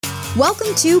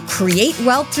Welcome to Create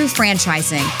Wealth Through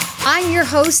Franchising. I'm your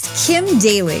host, Kim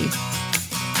Daly.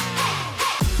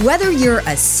 Whether you're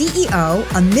a CEO,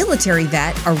 a military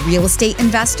vet, a real estate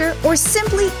investor, or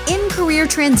simply in career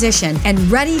transition and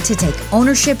ready to take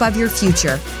ownership of your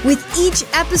future, with each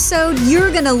episode, you're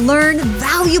going to learn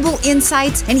valuable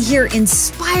insights and hear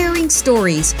inspiring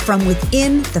stories from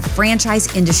within the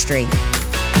franchise industry.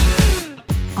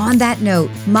 On that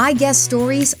note, my guest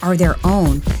stories are their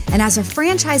own. And as a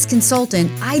franchise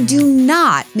consultant, I do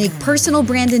not make personal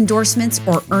brand endorsements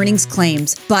or earnings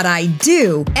claims, but I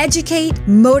do educate,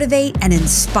 motivate, and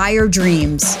inspire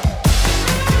dreams.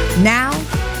 Now,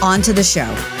 on to the show.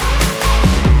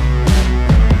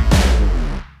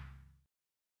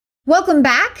 Welcome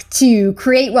back to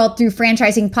Create Wealth Through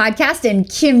Franchising Podcast and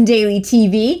Kim Daly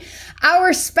TV.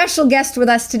 Our special guest with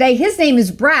us today, his name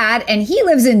is Brad, and he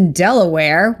lives in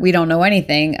Delaware. We don't know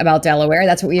anything about Delaware.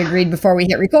 That's what we agreed before we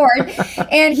hit record.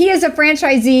 And he is a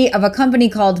franchisee of a company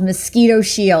called Mosquito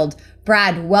Shield.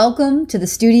 Brad, welcome to the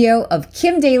studio of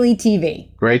Kim Daly TV.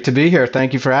 Great to be here.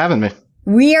 Thank you for having me.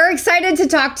 We are excited to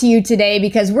talk to you today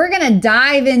because we're going to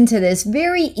dive into this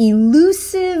very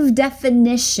elusive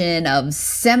definition of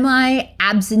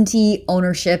semi-absentee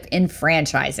ownership in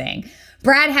franchising.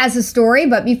 Brad has a story,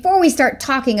 but before we start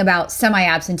talking about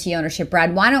semi-absentee ownership,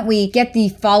 Brad, why don't we get the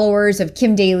followers of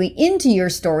Kim Daly into your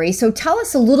story? So tell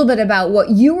us a little bit about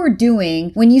what you were doing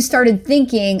when you started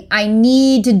thinking, I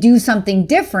need to do something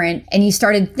different, and you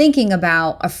started thinking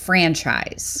about a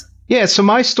franchise. Yeah, so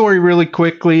my story really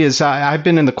quickly is I've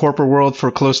been in the corporate world for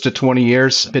close to 20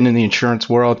 years, been in the insurance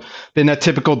world, been a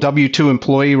typical W-2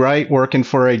 employee, right? Working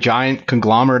for a giant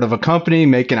conglomerate of a company,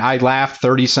 making, I laugh,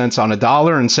 30 cents on a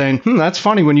dollar and saying, that's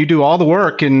funny when you do all the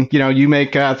work and, you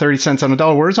make 30 cents on a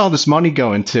dollar. Where's all this money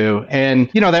going to? And,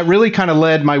 that really kind of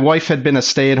led, my wife had been a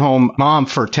stay-at-home mom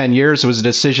for 10 years. It was a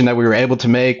decision that we were able to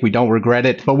make. We don't regret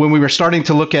it. But when we were starting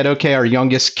to look at, okay, our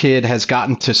youngest kid has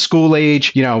gotten to school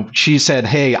age, she said,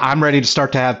 hey, I'm ready to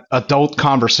start to have adult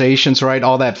conversations, right?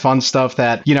 All that fun stuff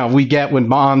that, we get when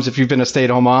moms, if you've been a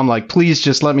stay-at-home mom, like, please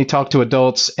just let me talk to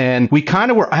adults. And we kind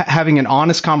of were having an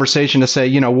honest conversation to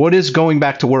say, what does going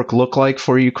back to work look like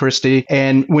for you, Christy?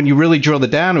 And when you really drilled it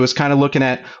down, it was kind of looking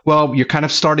at, well, you're kind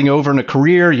of starting over in a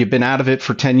career. You've been out of it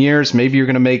for 10 years. Maybe you're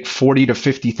going to make $40,000 to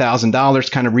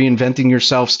 $50,000, kind of reinventing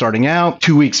yourself starting out,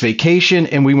 2 weeks vacation.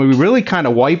 And when we really kind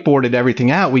of whiteboarded everything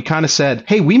out, we kind of said,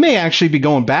 hey, we may actually be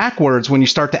going backwards when you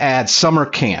start to add summer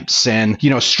camps and,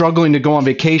 struggling to go on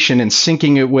vacation and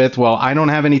syncing it with, well, I don't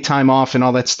have any time off and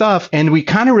all that stuff. And we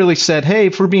kind of really said, hey,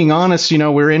 if we're being honest,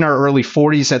 we're in our early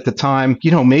 40s at the time,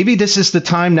 maybe this is the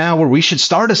time now where we should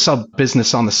start a sub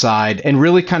business on the side and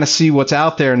really kind of see what's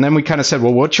out there. And then we kind of said,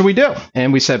 well, what should we do?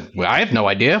 And we said, well, I have no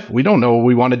idea. We don't know what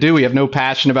we want to do. We have no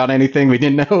passion about anything. We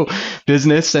didn't know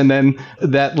business. And then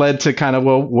that led to kind of,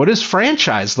 well, what is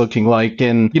franchise looking like?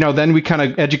 And, then we kind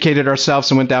of educated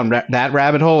ourselves and went down that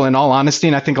rabbit hole. In all honesty,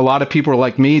 and I think a lot of people are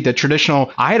like me, the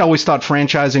traditional, I had always thought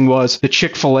franchising was the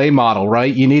Chick-fil-A model,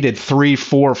 right? You needed $3,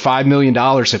 $4, $5 million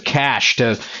of cash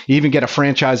to even get a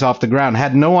franchise off the ground.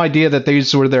 Had no idea that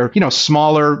these were their,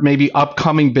 smaller, maybe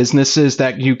upcoming businesses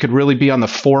that you could really be on the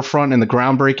forefront and the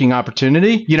groundbreaking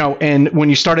opportunity, and when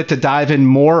you started to dive in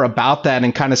more about that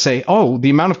and kind of say, oh, the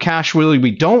amount of cash really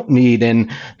we don't need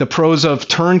and the pros of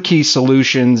turnkey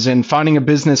solutions and finding a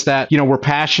business that, we're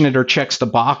passionate or checks the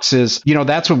boxes,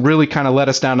 that's what really kind of led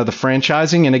us down to the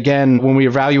franchising. And again, when we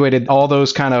evaluated all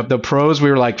those kind of the pros, we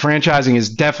were like, franchising is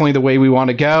definitely the way we want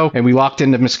to go. And we locked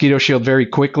into Mosquito Shield very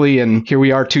quickly. And here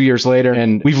we are 2 years later.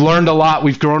 And we've learned a lot.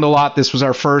 We've grown a lot. This was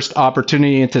our first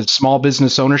opportunity into small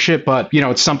business ownership. But,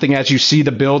 it's something as you see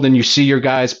the build and you see your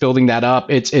guys building that up,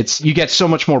 it's you get so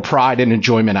much more pride and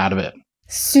enjoyment out of it.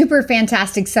 Super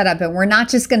fantastic setup. And we're not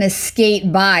just going to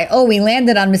skate by, oh, we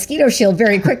landed on Mosquito Shield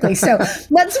very quickly. So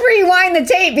let's rewind the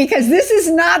tape because this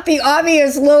is not the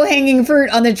obvious low-hanging fruit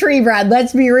on the tree, Brad.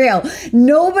 Let's be real.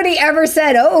 Nobody ever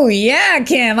said, oh, yeah,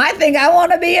 Kim, I think I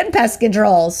want to be in pest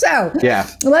control. So yeah,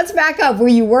 let's back up. Were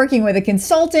you working with a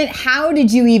consultant? How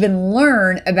did you even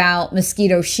learn about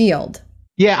Mosquito Shield?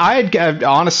 Yeah, I had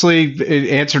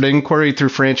honestly answered inquiry through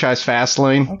Franchise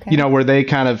Fastlane, okay. Where they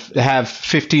kind of have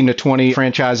 15 to 20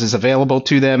 franchises available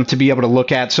to them to be able to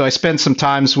look at. So I spent some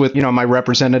times with, my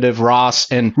representative,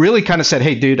 Ross, and really kind of said,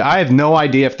 hey, dude, I have no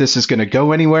idea if this is going to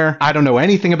go anywhere. I don't know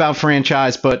anything about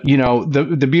franchise, but,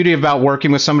 the beauty about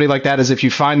working with somebody like that is if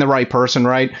you find the right person,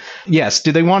 right? Yes,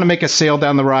 do they want to make a sale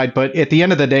down the ride? But at the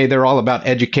end of the day, they're all about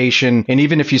education. And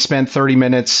even if you spend 30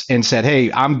 minutes and said,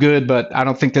 hey, I'm good, but I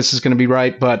don't think this is going to be right.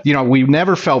 right? But, we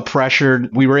never felt pressured.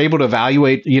 We were able to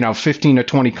evaluate, 15 to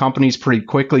 20 companies pretty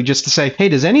quickly just to say, hey,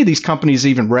 does any of these companies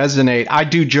even resonate? I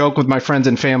do joke with my friends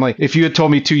and family. If you had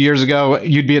told me 2 years ago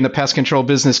you'd be in the pest control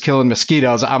business killing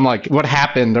mosquitoes, I'm like, what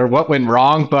happened or what went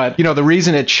wrong? But, the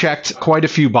reason it checked quite a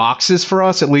few boxes for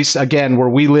us, at least, again, where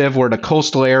we live, we're in a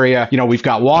coastal area. We've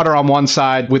got water on one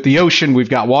side with the ocean. We've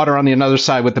got water on the other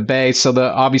side with the bay. So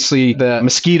obviously the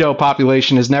mosquito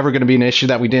population is never going to be an issue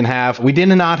that we didn't have. We did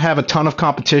not have a ton of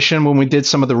competition when we did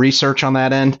some of the research on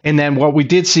that end. And then what we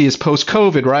did see is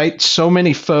post-COVID, right? So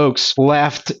many folks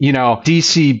left,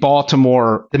 DC,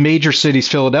 Baltimore, the major cities,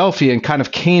 Philadelphia, and kind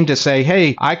of came to say,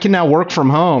 hey, I can now work from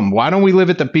home. Why don't we live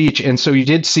at the beach? And so you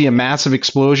did see a massive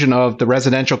explosion of the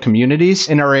residential communities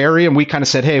in our area. And we kind of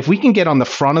said, hey, if we can get on the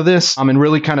front of this and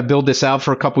really kind of build this out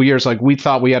for a couple of years, like we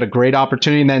thought we had a great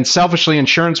opportunity. And then selfishly,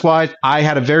 insurance-wise, I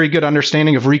had a very good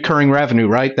understanding of recurring revenue,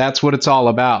 right? That's what it's all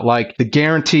about. Like the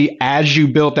guarantee as you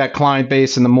build that client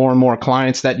base and the more and more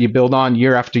clients that you build on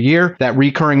year after year, that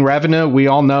recurring revenue, we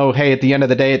all know, hey, at the end of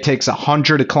the day, it takes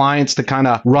 100 clients to kind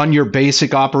of run your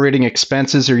basic operating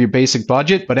expenses or your basic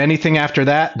budget. But anything after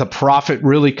that, the profit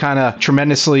really kind of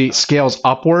tremendously scales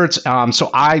upwards. So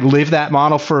I lived that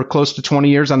model for close to 20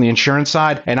 years on the insurance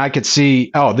side. And I could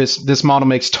see, this model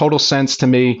makes total sense to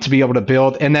me to be able to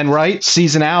build. And then, right,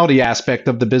 seasonality aspect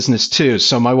of the business too.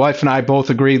 So my wife and I both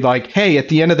agreed like, hey, at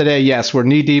the end of the day, yes, we're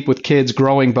knee deep with kids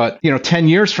growing, but 10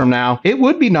 years from now, it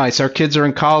would be nice. Our kids are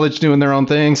in college doing their own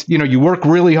things. You work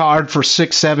really hard for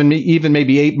 6, 7, even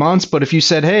maybe 8 months. But if you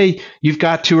said, hey, you've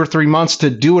got 2 or 3 months to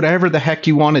do whatever the heck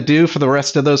you want to do for the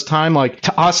rest of those time, like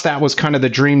to us, that was kind of the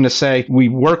dream to say, we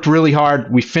worked really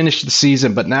hard. We finished the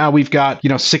season, but now we've got,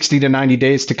 60 to 90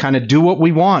 days to kind of do what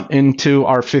we want into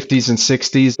our 50s and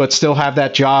 60s, but still have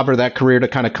that job or that career to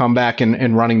kind of come back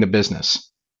and running the business.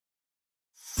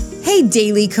 Hey,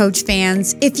 Daily Coach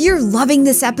fans, if you're loving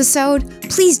this episode,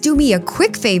 please do me a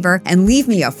quick favor and leave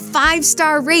me a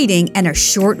 5-star rating and a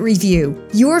short review.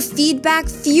 Your feedback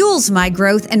fuels my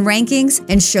growth and rankings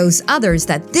and shows others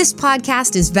that this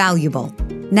podcast is valuable.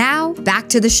 Now, back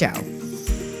to the show.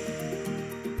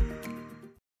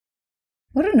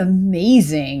 What an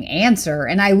amazing answer.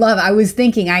 And I was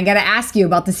thinking, I got to ask you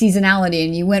about the seasonality,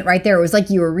 and you went right there. It was like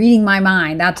you were reading my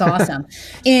mind. That's awesome.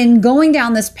 In going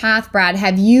down this path, Brad,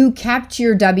 have you kept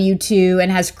your W-2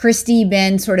 and has Christy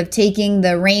been sort of taking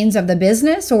the reins of the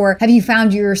business, or have you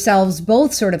found yourselves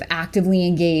both sort of actively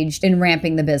engaged in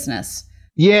ramping the business?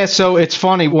 Yeah, so it's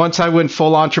funny. Once I went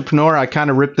full entrepreneur, I kind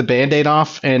of ripped the Band-Aid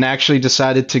off and actually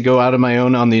decided to go out on my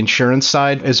own on the insurance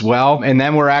side as well. And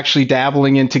then we're actually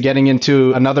dabbling into getting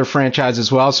into another franchise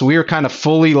as well. So we were kind of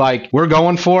fully like, we're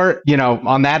going for it,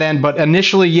 on that end. But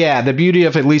initially, yeah, the beauty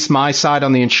of at least my side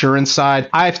on the insurance side,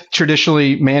 I've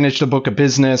traditionally managed a book of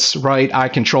business, right? I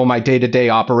control my day-to-day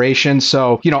operations.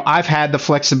 So, I've had the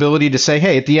flexibility to say,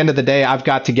 hey, at the end of the day, I've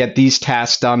got to get these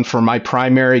tasks done for my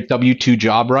primary W-2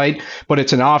 job, right? But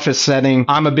it's an office setting.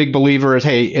 I'm a big believer is,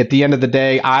 hey, at the end of the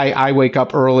day, I wake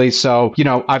up early. So,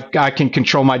 I can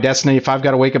control my destiny. If I've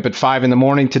got to wake up at 5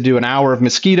 a.m. to do an hour of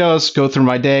mosquitoes, go through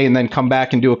my day and then come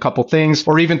back and do a couple things,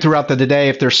 or even throughout the day,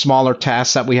 if there's smaller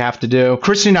tasks that we have to do.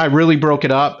 Christy and I really broke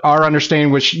it up. Our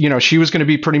understanding was, she was going to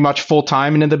be pretty much full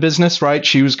time into the business, right?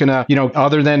 She was going to,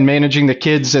 other than managing the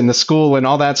kids and the school and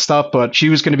all that stuff, but she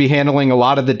was going to be handling a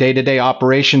lot of the day-to-day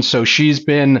operations. So she's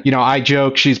been, I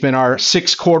joke, she's been our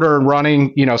 6th quarter running,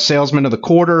 salesman of the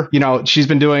quarter. She's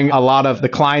been doing a lot of the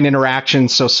client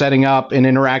interactions. So setting up and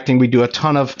interacting, we do a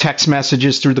ton of text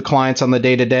messages through the clients on the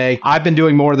day to day. I've been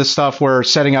doing more of the stuff where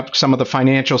setting up some of the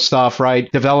financial stuff, right?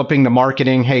 Developing the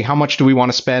marketing. Hey, how much do we want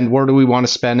to spend? Where do we want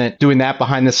to spend it? Doing that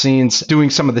behind the scenes, doing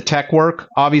some of the tech work,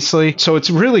 obviously. So it's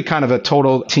really kind of a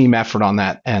total team effort on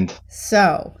that end.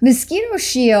 So Mosquito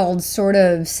Shield sort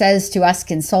of says to us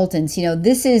consultants,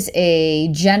 this is a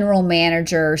general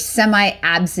manager,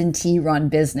 semi-absentee run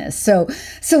business. So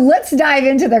let's dive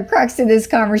into the crux of this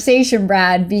conversation,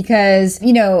 Brad, because,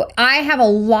 I have a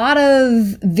lot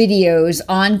of videos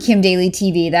on Kim Daily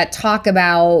TV that talk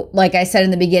about, like I said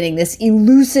in the beginning, this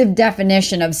elusive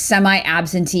definition of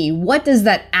semi-absentee. What does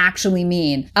that actually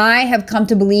mean? I have come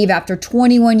to believe after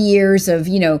 21 years of,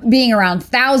 being around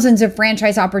thousands of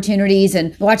franchise opportunities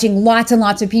and watching lots and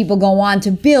lots of people go on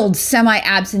to build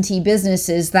semi-absentee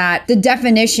businesses that the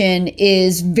definition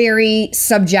is very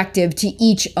subjective to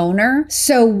each owner.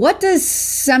 So what does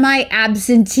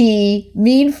semi-absentee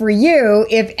mean for you,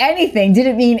 if anything? Did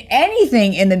it mean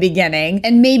anything in the beginning?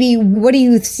 And maybe what do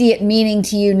you see it meaning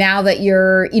to you now that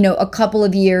you're, a couple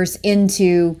of years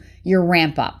into your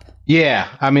ramp up? Yeah,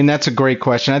 I mean, that's a great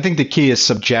question. I think the key is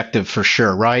subjective for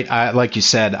sure, right? Like you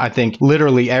said, I think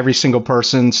literally every single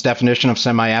person's definition of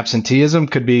semi-absenteeism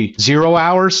could be 0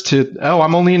 hours to, oh,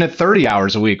 I'm only in it 30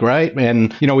 hours a week, right?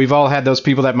 And, we've all had those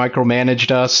people that micromanaged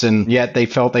us and yet they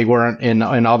felt they weren't in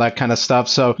all that kind of stuff.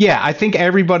 So, yeah, I think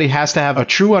everybody has to have a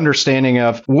true understanding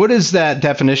of what does that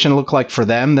definition look like for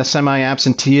them, the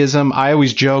semi-absenteeism. I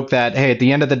always joke that, hey, at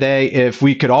the end of the day, if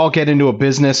we could all get into a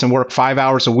business and work 5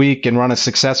 hours a week and run a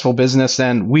successful business,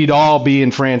 then we'd all be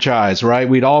in franchise, right?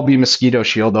 We'd all be Mosquito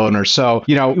Shield owners. So,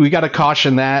 we got to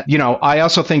caution that. I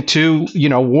also think too,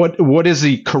 what is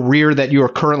the career that you are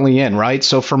currently in, right?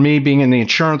 So for me, being in the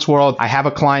insurance world, I have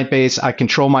a client base. I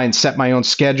control and set my own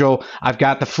schedule. I've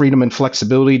got the freedom and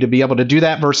flexibility to be able to do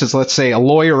that versus, let's say, a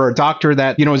lawyer or a doctor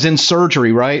that, is in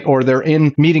surgery, right? Or they're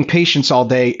in meeting patients all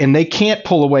day and they can't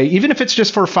pull away, even if it's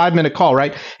just for a 5-minute call,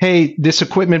 right? Hey, this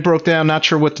equipment broke down, not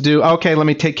sure what to do. Okay, let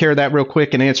me take care of that real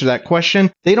quick and answer that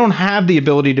question. They don't have the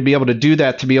ability to be able to do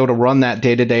that, to be able to run that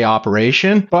day-to-day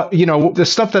operation. But, the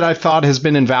stuff that I thought has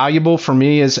been invaluable for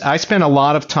me is I spent a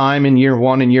lot of time in year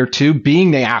 1 and year 2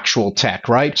 being the actual tech,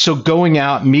 right? So going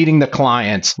out, meeting the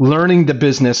clients, learning the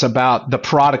business about the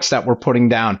products that we're putting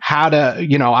down, how to,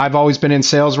 I've always been in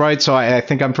sales, right? So I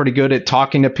think I'm pretty good at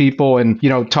talking to people and,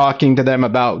 talking to them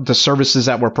about the services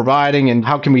that we're providing and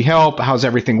how can we help? How's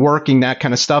everything working? That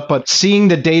kind of stuff. But seeing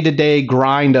the day-to-day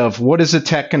grind of what is a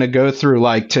tech going to go through,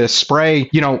 like to spray,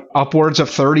 upwards of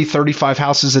 30, 35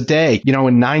 houses a day, in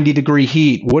 90-degree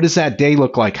heat. What does that day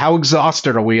look like? How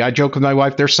exhausted are we? I joke with my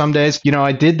wife, there's some days,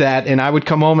 I did that and I would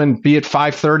come home and be at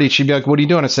 5:30. She'd be like, what are you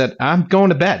doing? I said, I'm going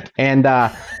to bed. And,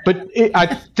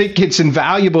 I think it's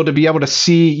invaluable to be able to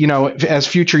see, as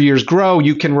future years grow,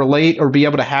 you can relate or be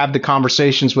able to have the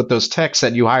conversations with those techs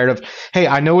that you hired of, hey,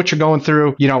 I know what you're going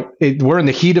through. We're in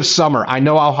the heat of summer. I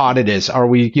know how hot it is.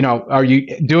 Are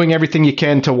you doing everything you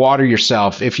can to water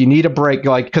yourself? If you need a break,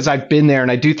 because I've been there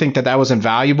and I do think that was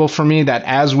invaluable for me, that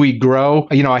as we grow,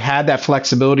 I had that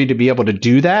flexibility to be able to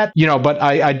do that, but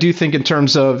I do think in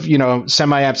terms of,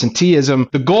 semi-absenteeism,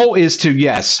 the goal is to,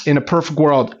 yes, in a perfect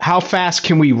world, how fast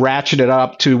can we ratchet it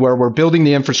up to where we're building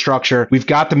the infrastructure? We've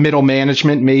got the middle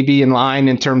management maybe in line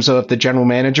in terms of the general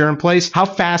manager in place. How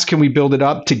fast can we build it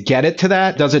up to get it to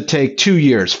that? Does it take 2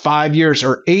 years, 5 years,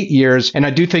 or 8 years? And I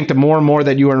do think the more and more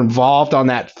that you are involved on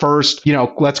that first,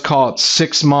 let's call it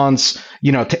 6 months,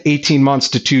 to 18 months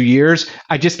to 2 years,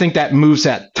 I just think that moves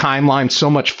that timeline so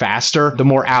much faster, the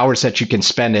more hours that you can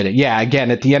spend in it. Yeah,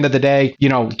 again, at the end of the day,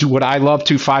 do what I love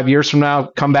to 5 years from now,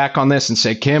 come back on this and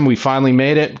say, Kim, we finally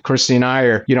made it. Christy and I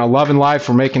are, loving life.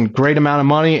 We're making a great amount of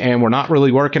money and we're not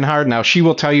really working hard. Now, she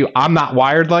will tell you, I'm not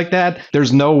wired like that.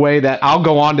 There's no way that I'll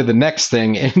go on to the next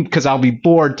thing because I'll be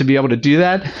bored to be able to do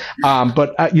that.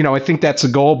 But I think that's a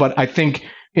goal. But I think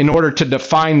in order to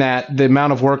define that, the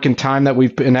amount of work and time that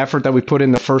effort that we put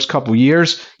in the first couple of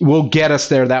years will get us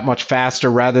there that much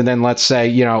faster rather than, let's say,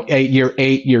 year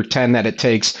 8, year 10 that it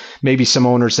takes maybe some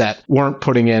owners that weren't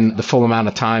putting in the full amount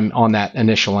of time on that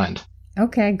initial end.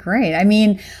 Okay, great. I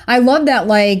mean, I love that,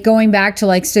 going back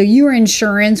to so your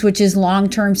insurance, which is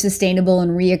long-term sustainable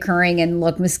and reoccurring, and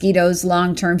look, mosquitoes,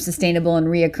 long-term sustainable and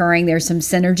reoccurring. There's some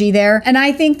synergy there. And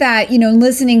I think that,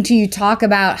 listening to you talk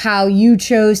about how you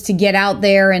chose to get out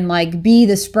there and be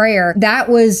the sprayer, that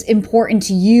was important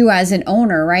to you as an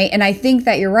owner, right? And I think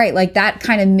that you're right. That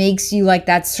kind of makes you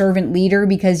that servant leader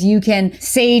because you can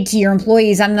say to your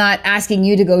employees, I'm not asking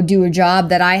you to go do a job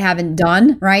that I haven't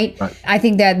done, right? I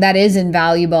think that is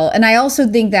invaluable. And I also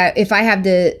think that if I have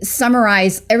to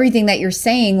summarize everything that you're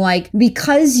saying,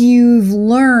 because you've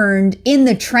learned in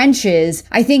the trenches,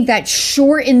 I think that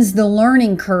shortens the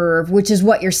learning curve, which is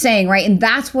what you're saying, right? And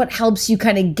that's what helps you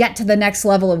kind of get to the next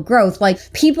level of growth.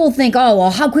 People think, oh,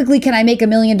 well, how quickly can I make $1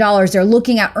 million? They're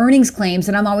looking at earnings claims.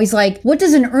 And I'm always like, what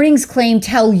does an earnings claim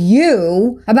tell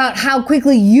you about how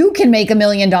quickly you can make $1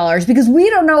 million? Because we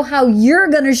don't know how you're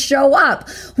going to show up.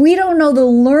 We don't know the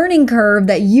learning curve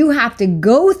that you have to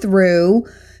go through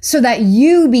so that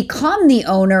you become the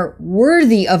owner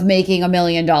worthy of making $1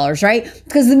 million, right?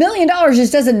 Because the $1 million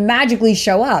just doesn't magically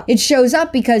show up. It shows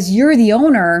up because you're the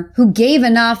owner who gave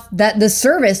enough that the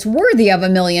service worthy of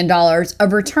 $1 million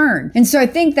of return. And so I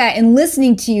think that in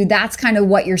listening to you, that's kind of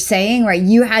what you're saying, right?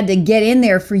 You had to get in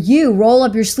there for you, roll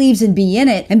up your sleeves and be in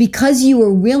it. And because you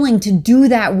were willing to do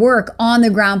that work on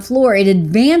the ground floor, it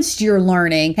advanced your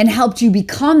learning and helped you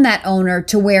become that owner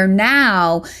to where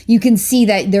now you can see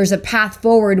that there's a path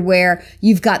forward where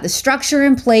you've got the structure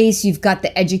in place, you've got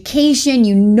the education,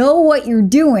 you know what you're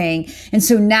doing. And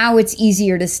so now it's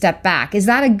easier to step back. Is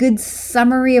that a good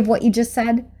summary of what you just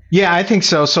said? Yeah, I think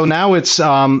so. So now it's,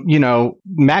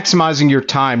 maximizing your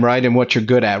time, right? And what you're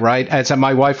good at, right? As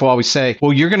my wife will always say,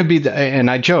 well, you're going to be and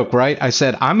I joke, right? I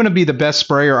said, I'm going to be the best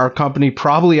sprayer our company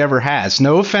probably ever has.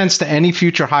 No offense to any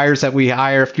future hires that we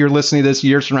hire. If you're listening to this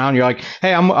years from now and you're like,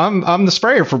 hey, I'm the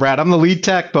sprayer for Brad. I'm the lead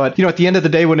tech. But, at the end of the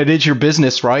day, when it is your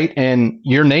business, right? And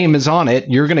your name is on it,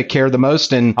 you're going to care the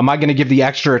most. And am I going to give the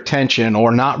extra attention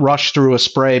or not rush through a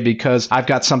spray because I've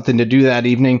got something to do that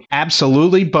evening?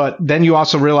 Absolutely. But then you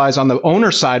also realize on the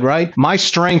owner side, right? My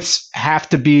strengths have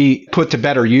to be put to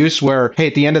better use where, hey,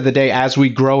 at the end of the day, as we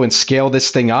grow and scale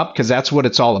this thing up, because that's what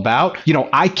it's all about,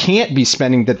 I can't be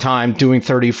spending the time doing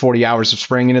 30, 40 hours of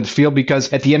spraying into the field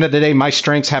because at the end of the day, my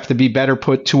strengths have to be better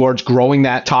put towards growing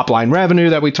that top line revenue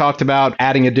that we talked about,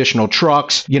 adding additional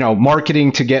trucks,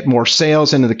 marketing to get more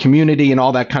sales into the community and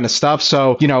all that kind of stuff.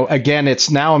 So, again, it's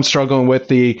now I'm struggling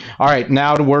with all right,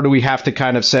 now to where do we have to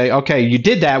kind of say, okay, you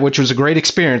did that, which was a great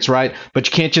experience, right? But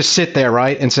you can't just sit there,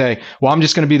 right? And say, well, I'm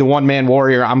just going to be the one-man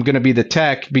warrior. I'm going to be the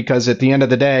tech because at the end of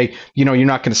the day, you're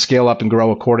not going to scale up and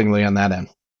grow accordingly on that end.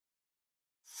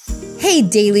 Hey,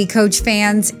 Daily Coach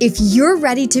fans, if you're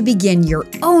ready to begin your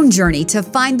own journey to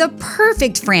find the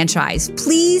perfect franchise,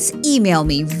 please email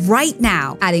me right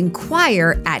now at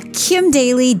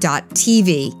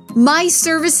inquire@kimdaly.tv. My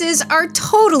services are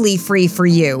totally free for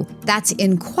you. That's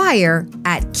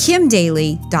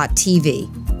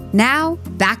inquire@kimdaly.tv. Now,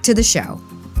 back to the show.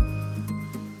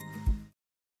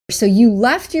 So you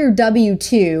left your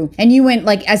W-2 and you went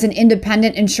like as an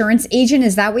independent insurance agent.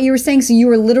 Is that what you were saying? So you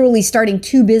were literally starting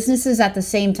two businesses at the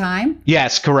same time?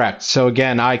 Yes, correct. So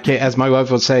again, as my wife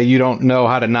would say, you don't know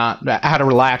how to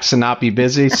relax and not be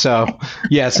busy. So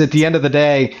yes, at the end of the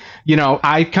day,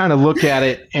 I kind of look at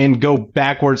it and go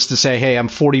backwards to say, hey, I'm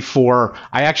 44.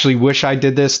 I actually wish I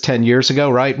did this 10 years ago,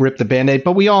 right? Rip the Band-Aid.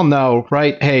 But we all know,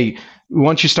 right? Hey,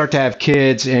 once you start to have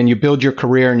kids and you build your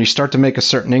career and you start to make a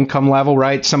certain income level,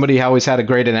 right? Somebody always had a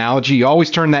great analogy. You always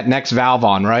turn that next valve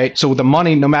on, right? So with the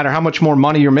money, no matter how much more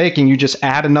money you're making, you just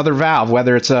add another valve,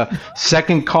 whether it's a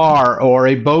second car or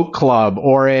a boat club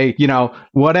or a,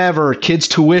 whatever, kids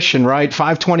tuition, right?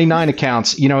 529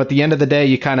 accounts. At the end of the day,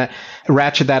 you kind of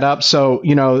ratchet that up. So,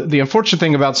 the unfortunate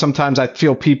thing about sometimes I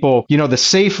feel people, the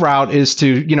safe route is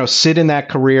to, sit in that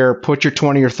career, put your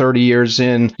 20 or 30 years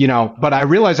in, but I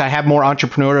realize I have more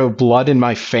entrepreneurial blood in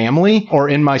my family or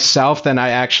in myself than I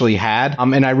actually had.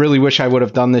 And I really wish I would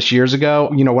have done this years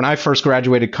ago. When I first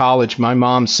graduated college, my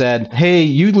mom said, hey,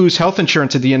 you lose health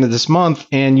insurance at the end of this month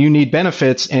and you need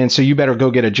benefits. And so you better go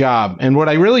get a job. And what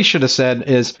I really should have said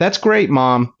is, that's great,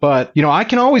 Mom, but I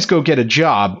can always go get a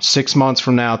job 6 months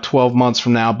from now, 12 months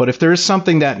from now. But if there is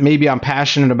something that maybe I'm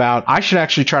passionate about, I should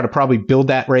actually try to probably build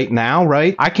that right now,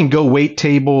 right? I can go wait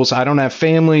tables. I don't have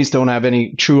families, don't have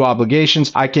any true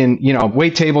obligations. I can,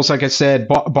 wait tables, like I said,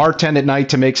 bartend at night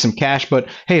to make some cash. But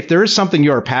hey, if there is something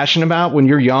you're passionate about when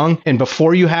you're young and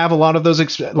before you have a lot of those,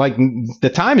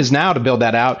 the time is now to build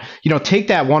that out. Take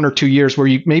that 1 or 2 years where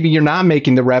maybe you're not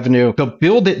making the revenue, but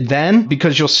build it then,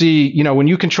 because you'll see, when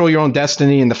you control your own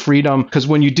destiny and the freedom, because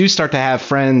when you do start to have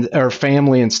friends or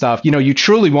family and stuff, you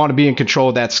truly want to be in control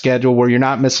of that schedule where you're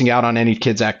not missing out on any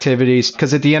kids' activities.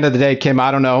 Because at the end of the day, Kim,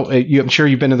 I don't know, I'm sure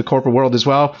you've been in the corporate world as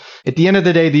well. At the end of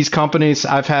the day, these companies,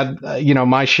 I've had,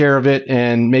 my share of it,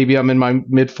 and maybe I'm in my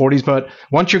mid 40s, but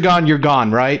once you're gone,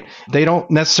 right? They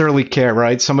don't necessarily care,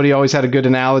 right? Somebody always had a good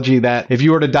analogy that if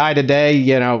you were to die today,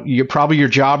 your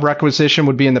job requisition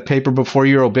would be in the paper before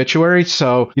your obituary.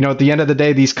 So, at the end of the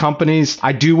day, these companies,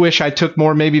 I do wish I took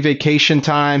more maybe vacation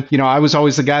time. I was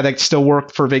always the guy that still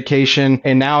worked for vacation.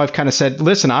 And now I've kind of said,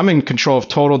 listen, I'm in control of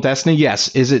total destiny.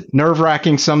 Yes. Is it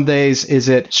nerve-wracking some days? Is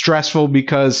it stressful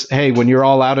because, hey, when you're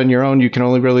all out on your own, you can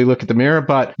only really look at the mirror.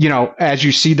 But, as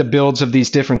you see the builds of these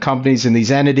different companies and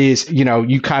these entities,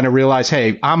 you kind of realize,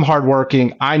 hey, I'm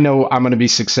hardworking. I know I'm going to be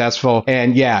successful.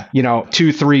 And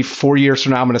 2, 3, 4 years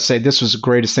from now, I'm going to say this was the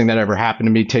greatest thing that ever happened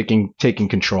to me, taking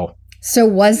control. So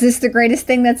was this the greatest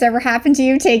thing that's ever happened to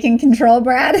you, taking control,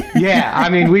 Brad? Yeah. I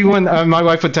mean, we wouldn't, my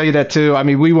wife would tell you that too. I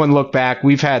mean, we wouldn't look back.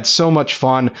 We've had so much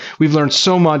fun. We've learned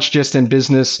so much just in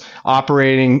business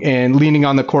operating, and leaning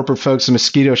on the corporate folks. The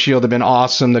Mosquito Shield have been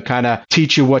awesome to kind of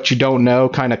teach you what you don't know,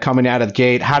 kind of coming out of the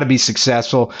gate, how to be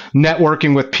successful.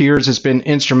 Networking with peers has been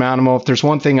instrumental. If there's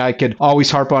one thing I could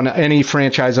always harp on any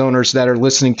franchise owners that are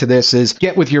listening to this is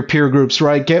get with your peer groups,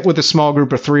 right? Get with a small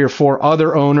group of 3 or 4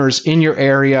 other owners in your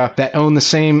area that that own the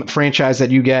same franchise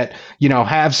that you get,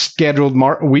 have scheduled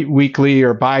weekly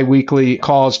or bi-weekly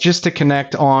calls just to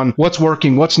connect on what's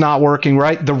working, what's not working,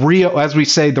 right? The real, as we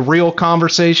say, the real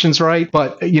conversations, right?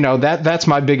 But, that's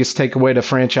my biggest takeaway to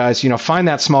franchise. Find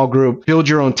that small group, build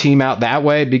your own team out that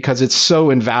way, because it's so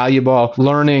invaluable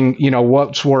learning,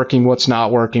 what's working, what's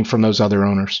not working from those other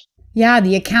owners. Yeah,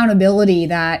 the accountability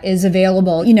that is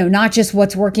available, not just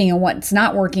what's working and what's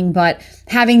not working, but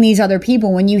having these other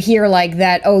people. When you hear like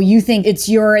that, oh, you think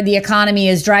the economy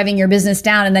is driving your business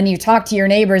down, and then you talk to your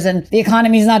neighbors and the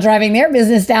economy is not driving their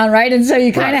business down, right? And so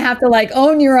you kind of have to like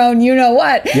own your own,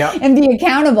 and be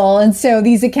accountable. And so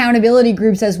these accountability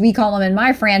groups, as we call them in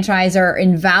my franchise, are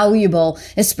invaluable,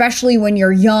 especially when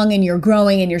you're young and you're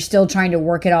growing and you're still trying to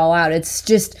work it all out.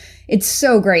 It's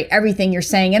so great, everything you're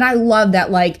saying. And I love that,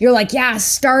 you're like, yeah,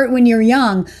 start when you're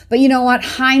young. But you know what?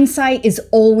 Hindsight is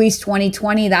always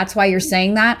 20/20. That's why you're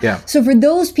saying that. Yeah. So for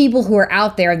those people who are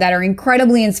out there that are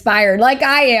incredibly inspired, like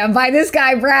I am, by this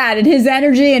guy, Brad, and his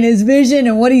energy and his vision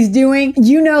and what he's doing,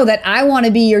 that I want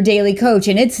to be your daily coach.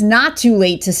 And it's not too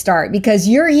late to start, because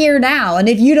you're here now. And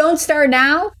if you don't start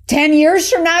now, 10 years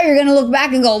from now, you're going to look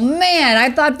back and go, man, I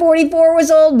thought 44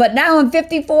 was old, but now I'm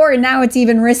 54 and now it's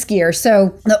even riskier.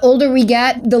 So the older we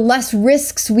get, the less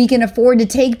risks we can afford to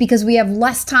take, because we have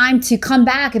less time to come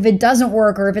back if it doesn't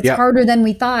work or if it's harder than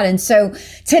we thought. And so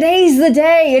today's the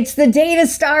day. It's the day to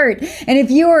start. And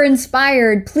if you are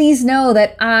inspired, please know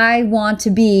that I want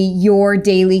to be your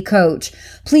daily coach.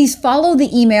 Please follow the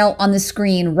email on the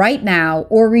screen right now,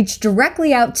 or reach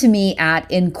directly out to me at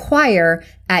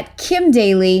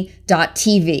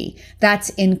inquire@kimdaly.tv. That's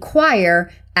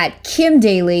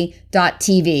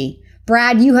inquire@kimdaly.tv.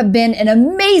 Brad, you have been an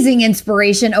amazing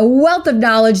inspiration, a wealth of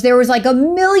knowledge. There was like a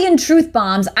million truth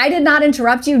bombs. I did not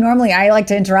interrupt you. Normally, I like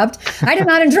to interrupt. I did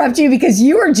not interrupt you because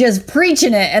you were just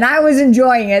preaching it and I was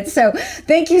enjoying it. So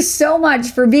thank you so much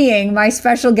for being my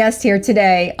special guest here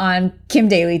today on Kim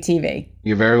Daly TV.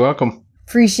 You're very welcome.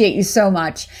 Appreciate you so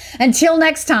much. Until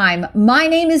next time, my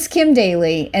name is Kim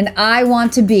Daly, and I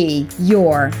want to be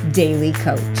your daily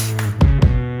coach.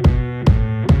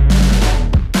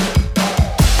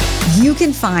 You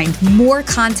can find more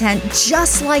content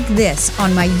just like this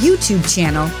on my YouTube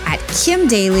channel at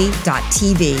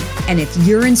kimdaly.tv. And if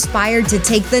you're inspired to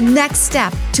take the next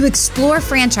step to explore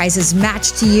franchises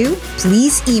matched to you,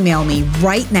 please email me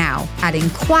right now at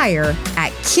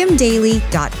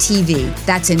inquire@kimdaly.tv.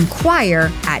 That's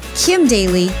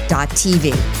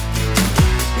inquire@kimdaly.tv.